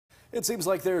It seems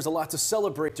like there's a lot to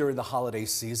celebrate during the holiday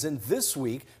season. This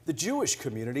week, the Jewish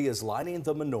community is lighting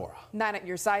the menorah. 9 at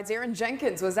your sides, Aaron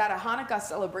Jenkins was at a Hanukkah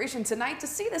celebration tonight to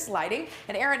see this lighting.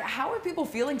 And Aaron, how are people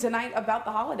feeling tonight about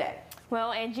the holiday?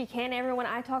 Well, Angie, everyone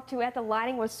I talked to at the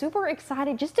lighting was super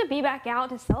excited just to be back out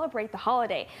to celebrate the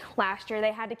holiday. Last year,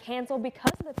 they had to cancel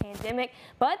because of the pandemic,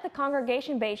 but the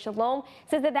congregation Beit Shalom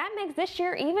says that makes this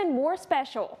year even more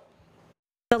special.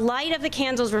 The light of the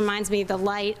candles reminds me of the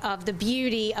light of the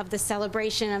beauty of the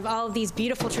celebration of all of these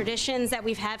beautiful traditions that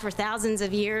we've had for thousands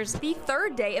of years. The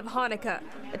third day of Hanukkah,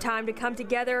 a time to come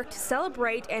together to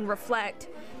celebrate and reflect.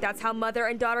 That's how mother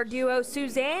and daughter duo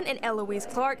Suzanne and Eloise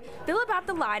Clark feel about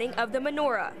the lighting of the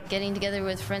menorah. Getting together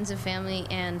with friends and family,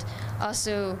 and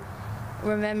also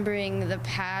remembering the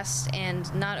past,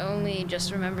 and not only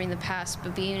just remembering the past,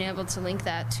 but being able to link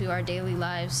that to our daily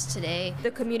lives today.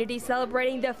 The community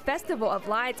celebrating the Festival of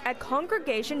Lights at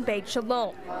Congregation Beit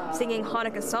Shalom, singing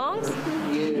Hanukkah songs,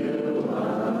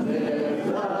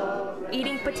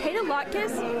 eating potato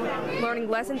latkes, learning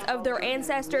lessons of their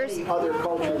ancestors, other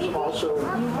cultures also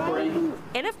bring,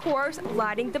 and of course,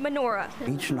 lighting the menorah.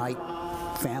 Each night,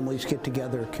 families get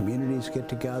together, communities get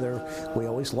together. We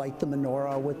always light the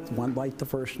menorah with one light the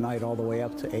first night all the way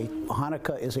up to 8.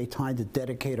 Hanukkah is a time to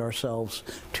dedicate ourselves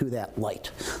to that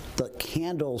light. The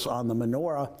candles on the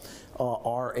menorah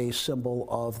are a symbol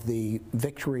of the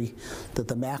victory that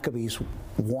the Maccabees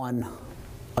won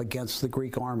against the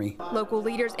Greek army. Local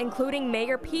leaders, including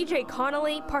Mayor P.J.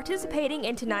 Connolly, participating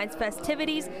in tonight's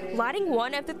festivities, lighting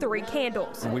one of the 3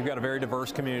 candles. We've got a very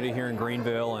diverse community here in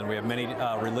Greenville, and we have many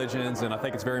religions, and I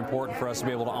think it's very important for us to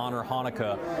be able to honor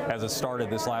Hanukkah as it started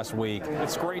this last week.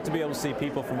 It's great to be able to see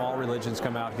people from all religions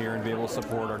come out here and be able to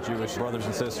support our Jewish brothers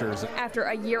and sisters. After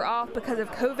a year off because of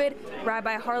COVID,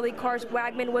 Rabbi Harley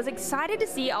Kars-Wagman was excited to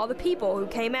see all the people who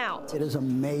came out. It is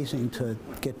amazing to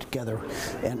get together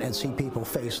and see people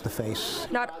face to face.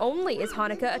 Not only is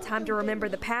Hanukkah a time to remember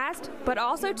the past, but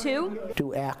also to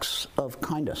do acts of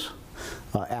kindness,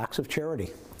 acts of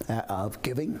charity, of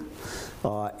giving,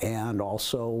 and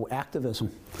also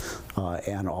activism,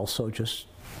 and also just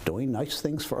doing nice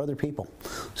things for other people.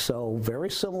 So very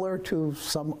similar to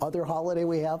some other holiday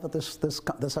we have at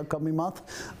this upcoming month.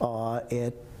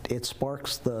 It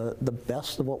sparks the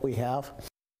best of what we have.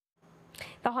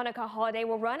 The Hanukkah holiday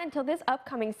will run until this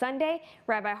upcoming Sunday.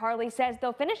 Rabbi Harley says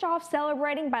they'll finish off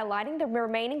celebrating by lighting the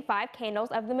remaining 5 candles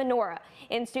of the menorah.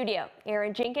 In studio,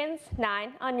 Aaron Jenkins,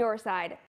 9 on your side.